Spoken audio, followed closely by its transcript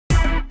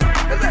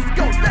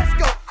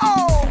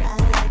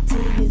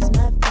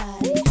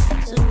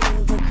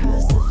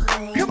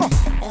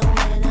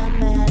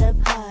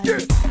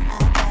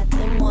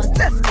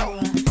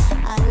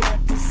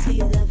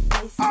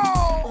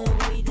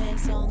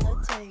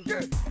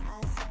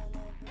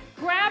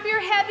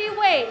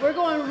weight. We're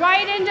going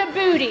right into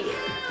booty.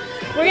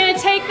 We're gonna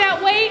take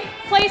that weight,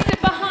 place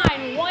it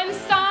behind one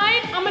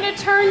side. I'm gonna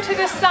turn to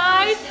the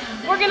side.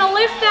 We're gonna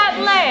lift that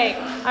leg,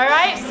 all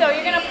right? So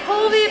you're gonna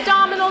pull the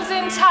abdominals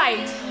in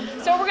tight.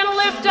 So we're gonna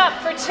lift up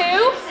for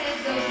 2,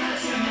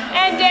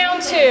 and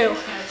down 2.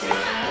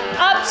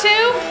 Up 2,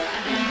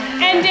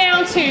 and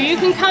down 2. You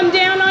can come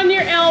down on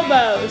your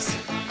elbows,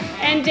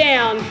 and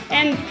down,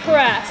 and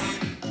press.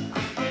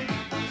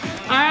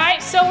 All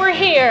right, so we're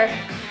here.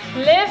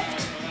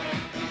 Lift.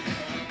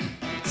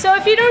 So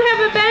if you don't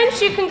have a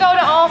bench, you can go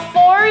to all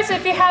fours.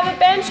 If you have a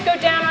bench, go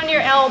down on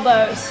your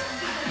elbows.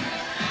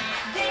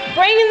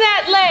 Bringing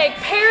that leg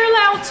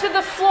parallel to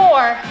the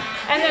floor,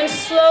 and then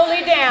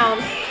slowly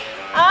down.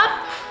 Up,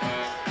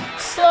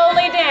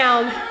 slowly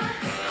down.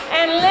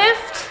 And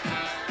lift,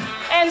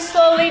 and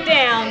slowly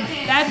down.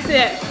 That's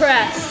it,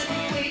 press.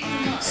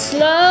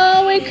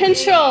 Slow and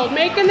controlled,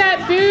 making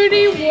that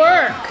booty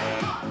work.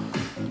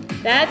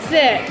 That's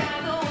it.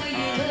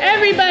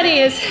 Everybody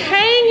is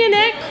hanging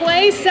at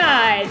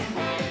quayside.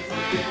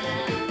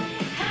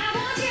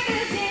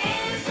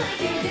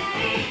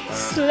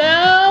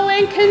 Slow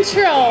and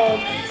controlled.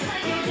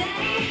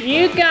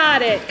 You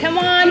got it. Come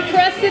on,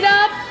 press it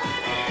up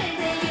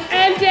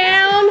and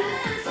down.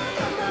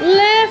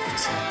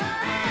 Lift.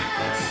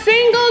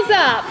 Singles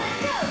up,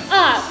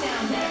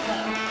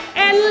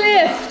 and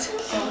lift.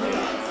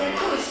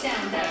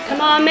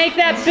 Come on, make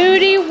that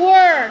booty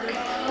work.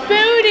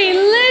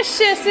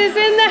 Bootylicious is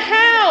in the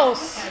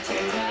house.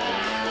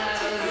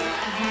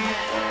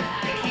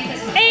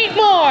 8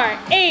 more.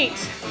 8,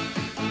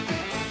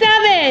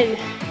 7,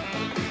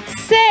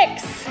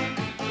 6,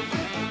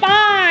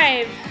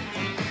 5,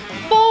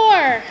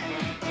 4,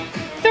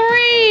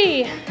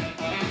 3,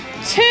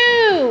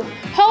 2.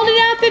 Hold it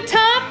at the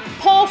top,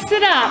 pulse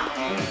it up.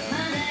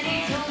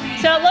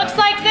 So it looks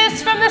like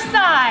this from the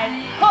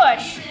side.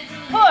 Push,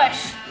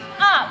 push,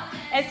 up.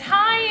 As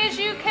high as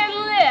you can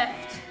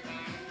lift.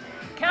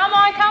 Come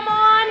on, come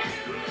on.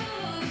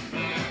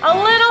 A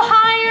little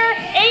higher.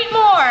 8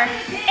 more.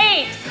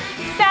 8,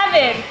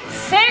 7,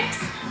 6,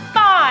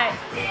 5,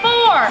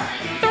 4,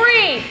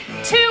 3,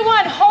 2,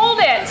 1. Hold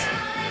it.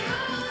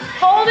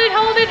 Hold it,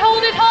 hold it,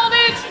 hold it, hold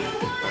it.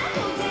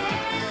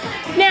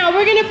 Now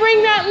we're going to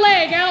bring that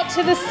leg out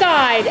to the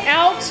side.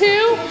 Out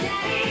 2,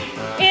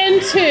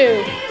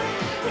 into.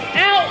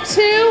 Out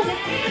 2,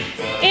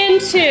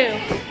 into.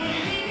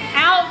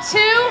 Out 2,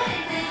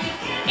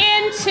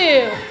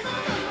 into.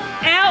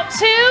 Out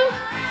 2,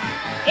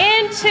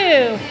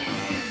 into.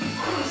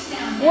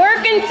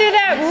 Working through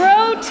that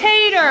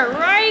rotator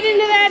right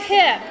into that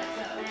hip.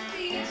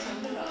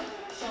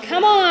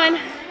 Come on.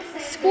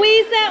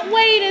 Squeeze that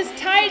weight as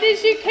tight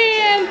as you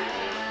can.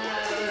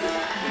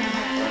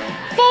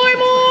 4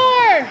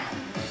 more.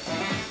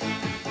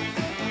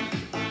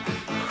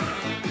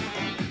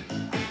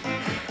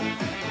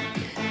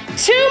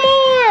 2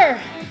 more.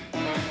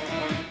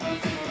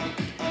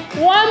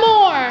 1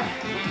 more.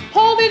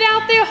 Hold it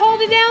out there,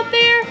 hold it out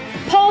there.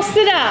 Pulse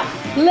it up.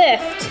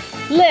 Lift,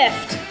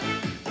 lift.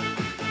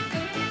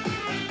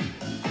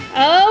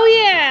 Oh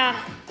yeah.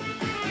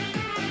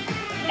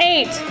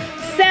 8,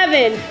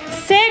 7,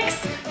 6,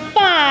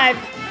 5,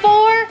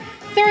 4,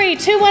 3,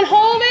 2, 1.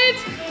 Hold it.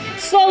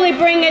 Slowly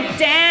bring it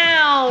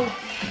down.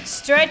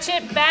 Stretch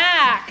it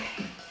back.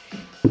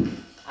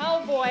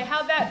 Oh boy,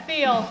 how'd that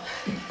feel?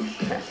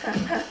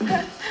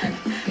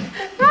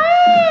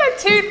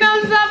 2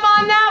 thumbs up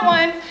on that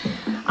one.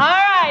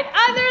 All right,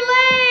 other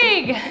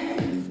leg.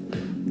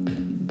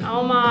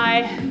 Oh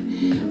my.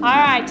 All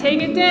right,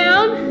 take it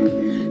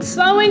down.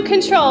 Slow and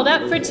controlled,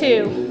 up for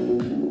 2.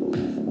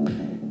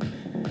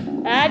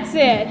 That's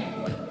it.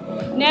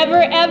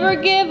 Never ever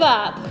give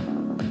up.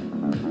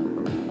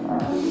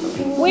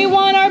 We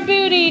want our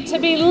booty to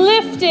be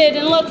lifted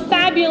and look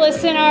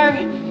fabulous in our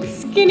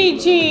skinny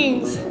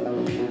jeans.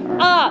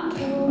 Up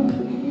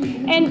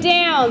and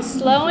down,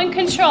 slow and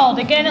controlled.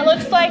 Again, it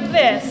looks like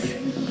this.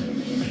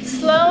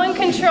 Slow and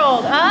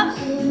controlled, up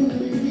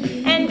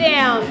and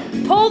down.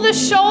 Pull the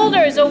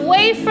shoulders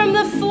away from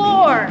the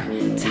floor.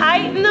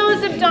 Tighten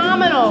those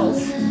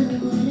abdominals.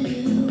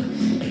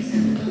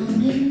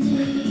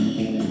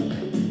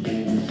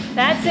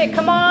 That's it,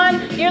 come on.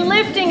 You're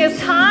lifting as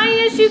high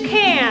as you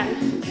can.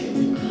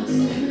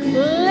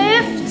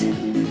 Lift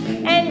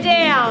and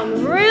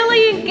down.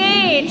 Really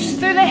engage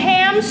through the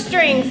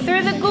hamstring,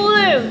 through the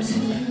glute.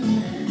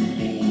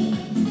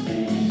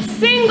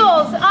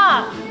 Singles,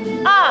 up,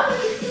 up,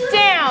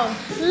 down,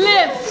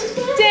 lift,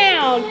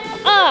 down,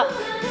 up.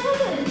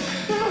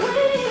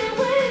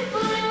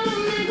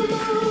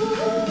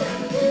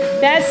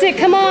 That's it,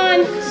 come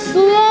on.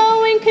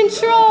 Slow and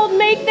controlled,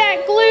 make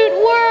that glute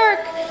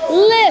work.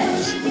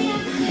 Lift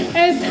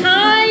as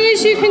high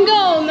as you can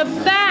go in the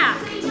back.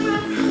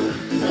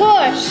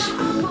 Push,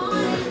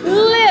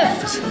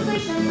 lift.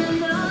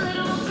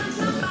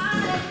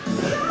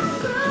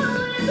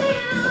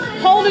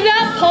 Hold it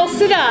up, pulse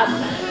it up.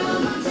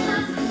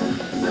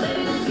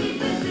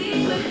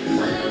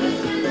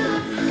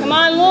 Come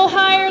on, a little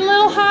higher, a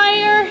little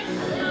higher.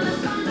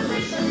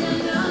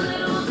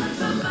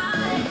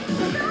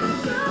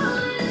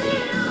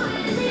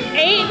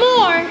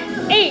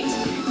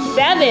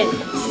 7,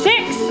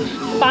 6,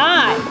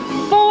 5,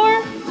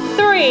 4,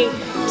 3,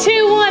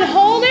 2, 1.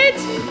 Hold it.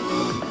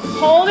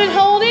 Hold it,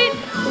 hold it.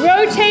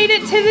 Rotate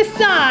it to the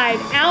side.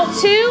 Out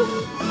 2,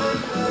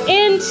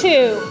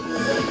 into.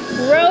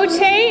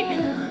 Rotate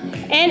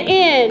and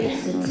in.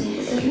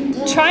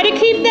 Try to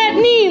keep that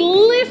knee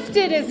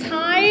lifted as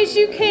high as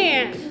you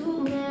can.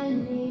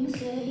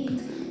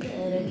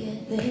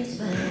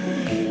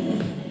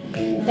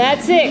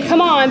 That's it. Come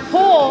on.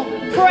 Pull.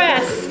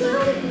 Press.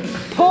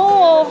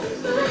 Pull.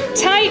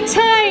 Tight,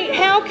 tight.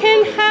 How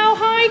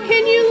high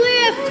can you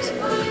lift?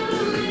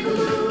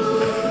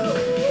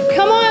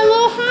 Come on, a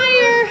little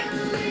higher.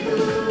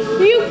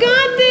 You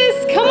got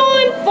this. Come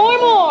on. 4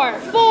 more.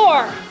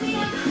 4.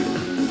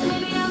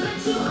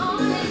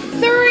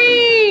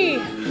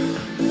 3.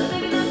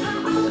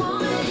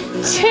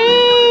 2.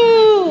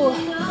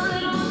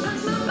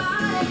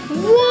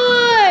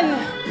 1.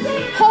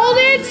 Hold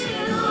it.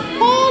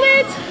 Hold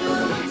it.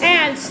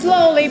 And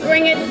slowly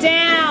bring it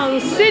down.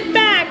 Sit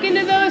back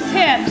into those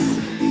hips.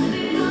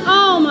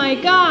 Oh my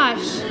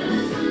gosh.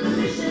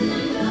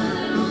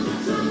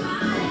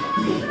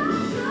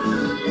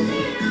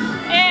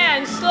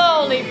 And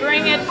slowly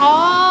bring it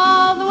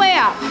all the way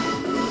up.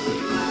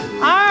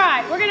 All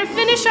right, we're gonna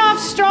finish off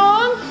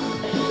strong.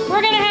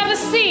 We're gonna have a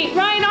seat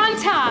right on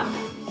top.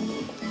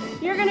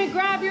 You're gonna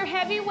grab your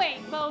heavy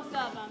weight, both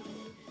of them.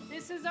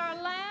 This is our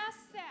last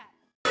set.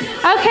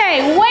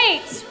 Okay,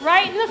 weights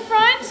right in the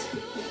front.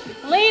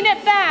 Lean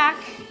it back.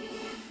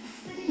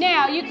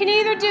 Now, you can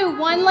either do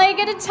one leg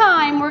at a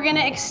time. We're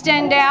gonna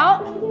extend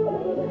out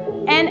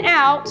and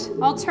out.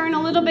 I'll turn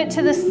a little bit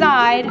to the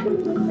side.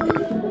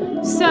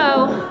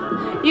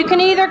 So, you can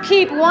either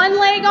keep one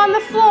leg on the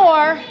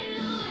floor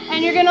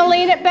and you're gonna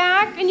lean it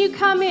back and you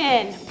come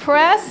in.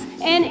 Press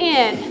and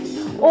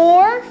in.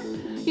 Or,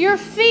 your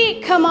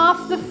feet come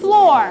off the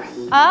floor.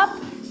 Up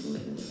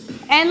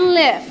and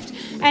lift.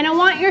 And I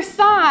want your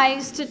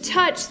thighs to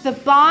touch the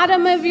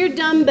bottom of your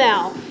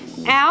dumbbell.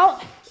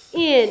 Out,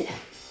 in,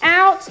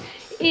 out,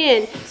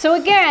 in. So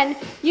again,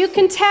 you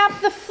can tap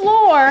the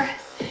floor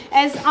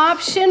as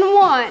option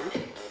 1.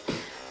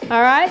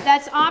 All right,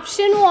 that's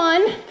option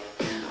 1.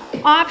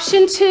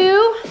 Option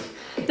 2,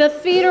 the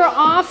feet are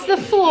off the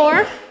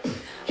floor.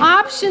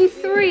 Option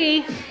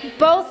 3,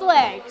 both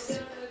legs.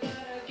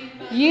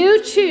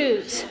 You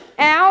choose.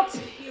 Out,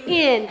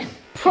 in,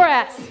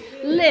 press,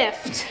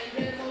 lift.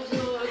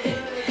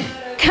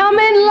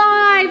 Coming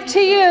live to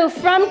you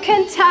from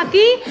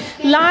Kentucky,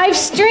 live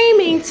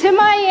streaming to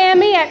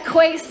Miami at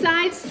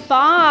Quayside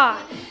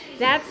Spa.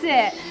 That's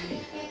it.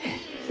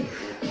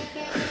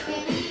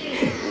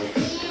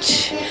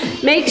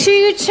 Make sure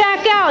you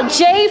check out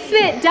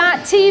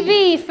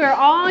jfit.tv for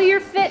all your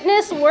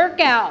fitness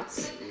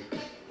workouts.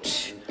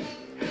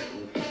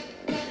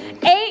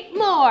 8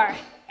 more.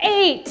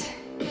 8,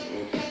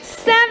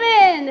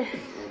 7,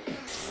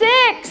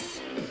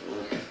 6,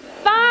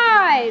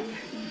 5,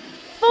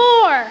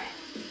 4,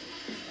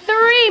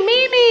 3,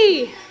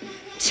 Mimi,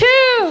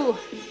 2,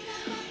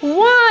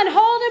 1,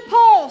 hold it,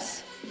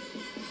 pulse.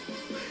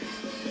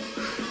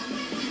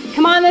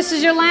 Come on, this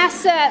is your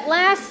last set.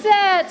 Last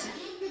set.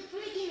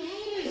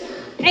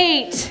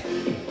 8,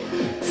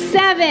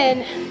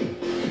 7,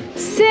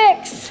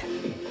 6,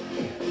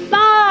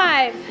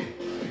 5,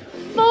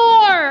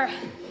 4,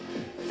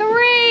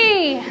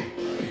 3,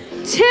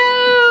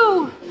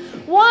 2,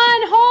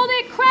 1. Hold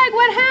it, Craig.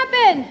 What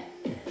happened?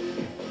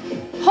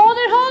 Hold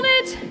it, hold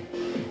it.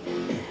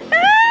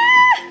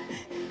 Ah!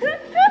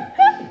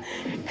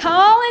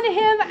 Calling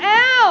him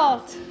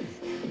out.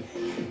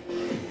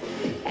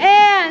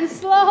 And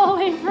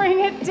slowly bring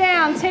it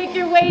down. Take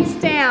your weights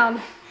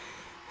down.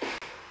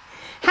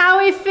 How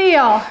we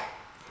feel?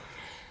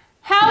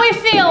 How we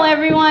feel,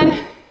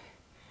 everyone?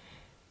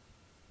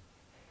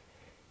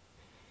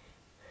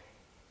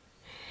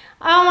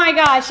 Oh my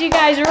gosh, you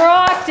guys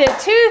rocked it.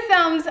 2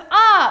 thumbs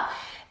up.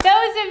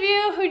 Those of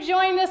you who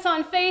joined us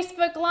on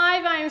Facebook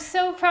Live, I am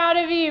so proud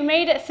of you. You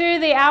made it through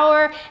the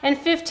hour and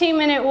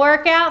 15-minute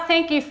workout.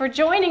 Thank you for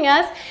joining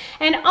us.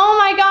 And oh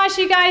my gosh,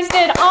 you guys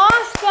did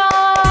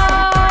awesome.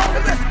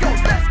 Let's go.